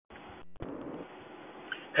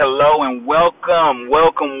Hello and welcome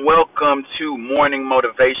to Morning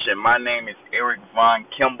Motivation. My name is Eric Von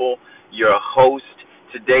Kimball, your host.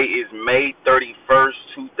 Today is May 31st,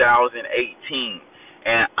 2018,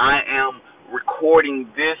 and I am recording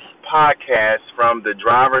this podcast from the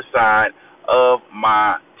driver's side of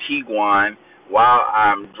my Tiguan while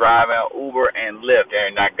I'm driving Uber and Lyft.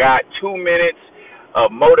 And I got 2 minutes of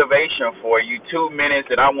motivation for you, 2 minutes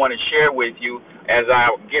that I want to share with you as I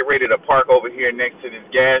get ready to park over here next to this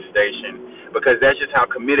gas station, because that's just how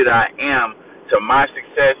committed I am to my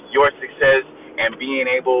success, your success, and being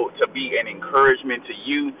able to be an encouragement to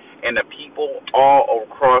you and the people all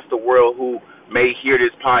across the world who may hear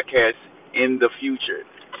this podcast in the future.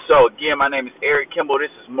 So again, my name is Eric Kimball.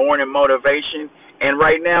 This is Morning Motivation, and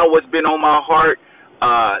right now what's been on my heart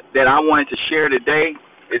that I wanted to share today,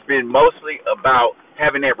 it's been mostly about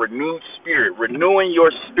having that renewed spirit, renewing your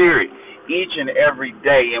spirit each and every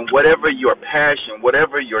day, and whatever your passion,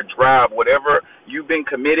 whatever your drive, whatever you've been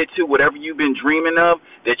committed to, whatever you've been dreaming of,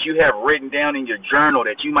 that you have written down in your journal,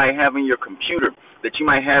 that you might have in your computer, that you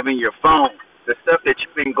might have in your phone, the stuff that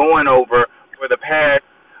you've been going over for the past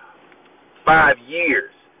 5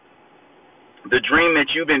 years, the dream that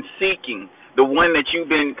you've been seeking, the one that you've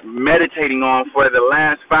been meditating on for the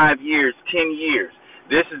last 5 years, 10 years.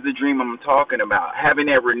 This is the dream I'm talking about,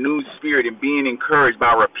 having that renewed spirit and being encouraged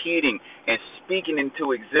by repeating and speaking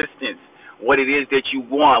into existence what it is that you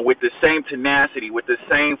want with the same tenacity, with the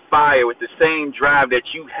same fire, with the same drive that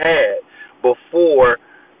you had before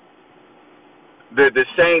the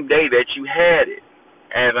same day that you had it.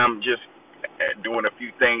 And I'm just doing a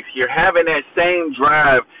few things here. Having that same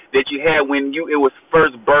drive that you had when it was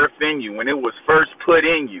first birthed in you, when it was first put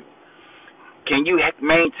in you. Can you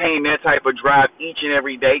maintain that type of drive each and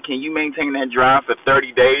every day? Can you maintain that drive for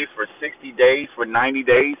 30 days, for 60 days, for 90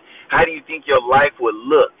 days? How do you think your life would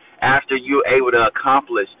look after you're able to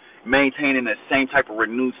accomplish maintaining the same type of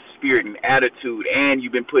renewed spirit and attitude, and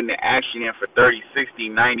you've been putting the action in for 30, 60,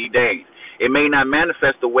 90 days? It may not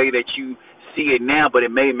manifest the way that you see it now, but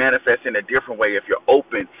it may manifest in a different way if you're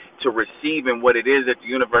open to receiving what it is that the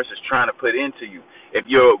universe is trying to put into you. If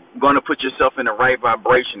you're going to put yourself in the right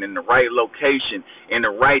vibration, in the right location, in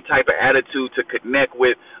the right type of attitude to connect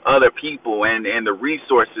with other people and the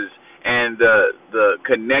resources and the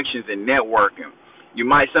connections and networking.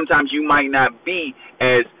 Sometimes you might not be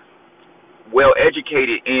as well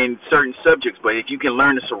educated in certain subjects, but if you can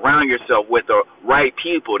learn to surround yourself with the right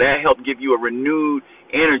people, that helps give you a renewed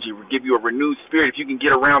energy, give you a renewed spirit. If you can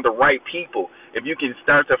get around the right people, if you can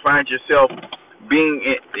start to find yourself being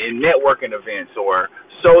in networking events or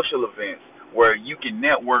social events where you can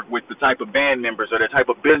network with the type of band members or the type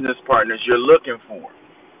of business partners you're looking for.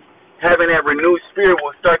 Having that renewed spirit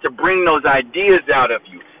will start to bring those ideas out of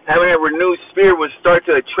you. Having that renewed spirit will start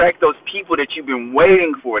to attract those people that you've been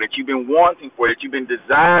waiting for, that you've been wanting for, that you've been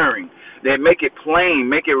desiring, that make it plain,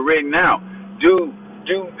 make it written out. Do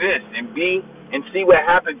this and see what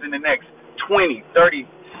happens in the next 20, 30,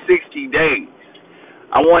 60 days.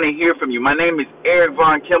 I want to hear from you. My name is Eric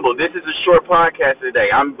Von Kimball. This is a short podcast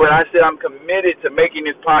today. But I said I'm committed to making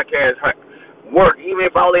this podcast work. Even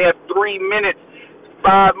if I only have 3 minutes,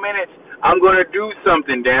 5 minutes, I'm going to do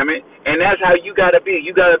something, damn it. And that's how you got to be.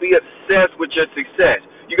 You got to be obsessed with your success.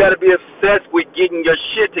 You got to be obsessed with getting your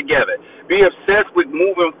shit together. Be obsessed with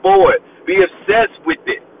moving forward. Be obsessed with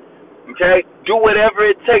it. Okay? Do whatever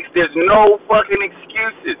it takes. There's no fucking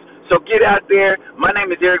excuses. So get out there. My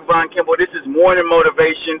name is Eric Von Kimball. This is Morning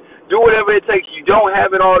Motivation. Do whatever it takes. You don't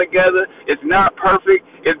have it all together. It's not perfect.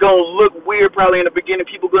 It's going to look weird probably in the beginning.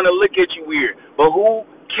 People are going to look at you weird. But who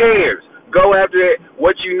cares? Go after it.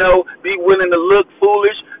 What you know. Be willing to look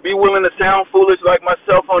foolish. Be willing to sound foolish like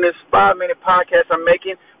myself on this 5-minute podcast I'm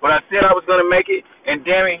making. But I said I was going to make it. And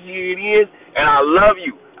damn it, here it is. And I love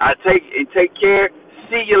you. Take care.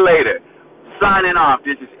 See you later. Signing off.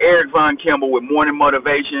 This is Eric Von Kimball with Morning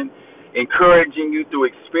Motivation, encouraging you through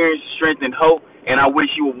experience, strength, and hope, and I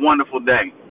wish you a wonderful day.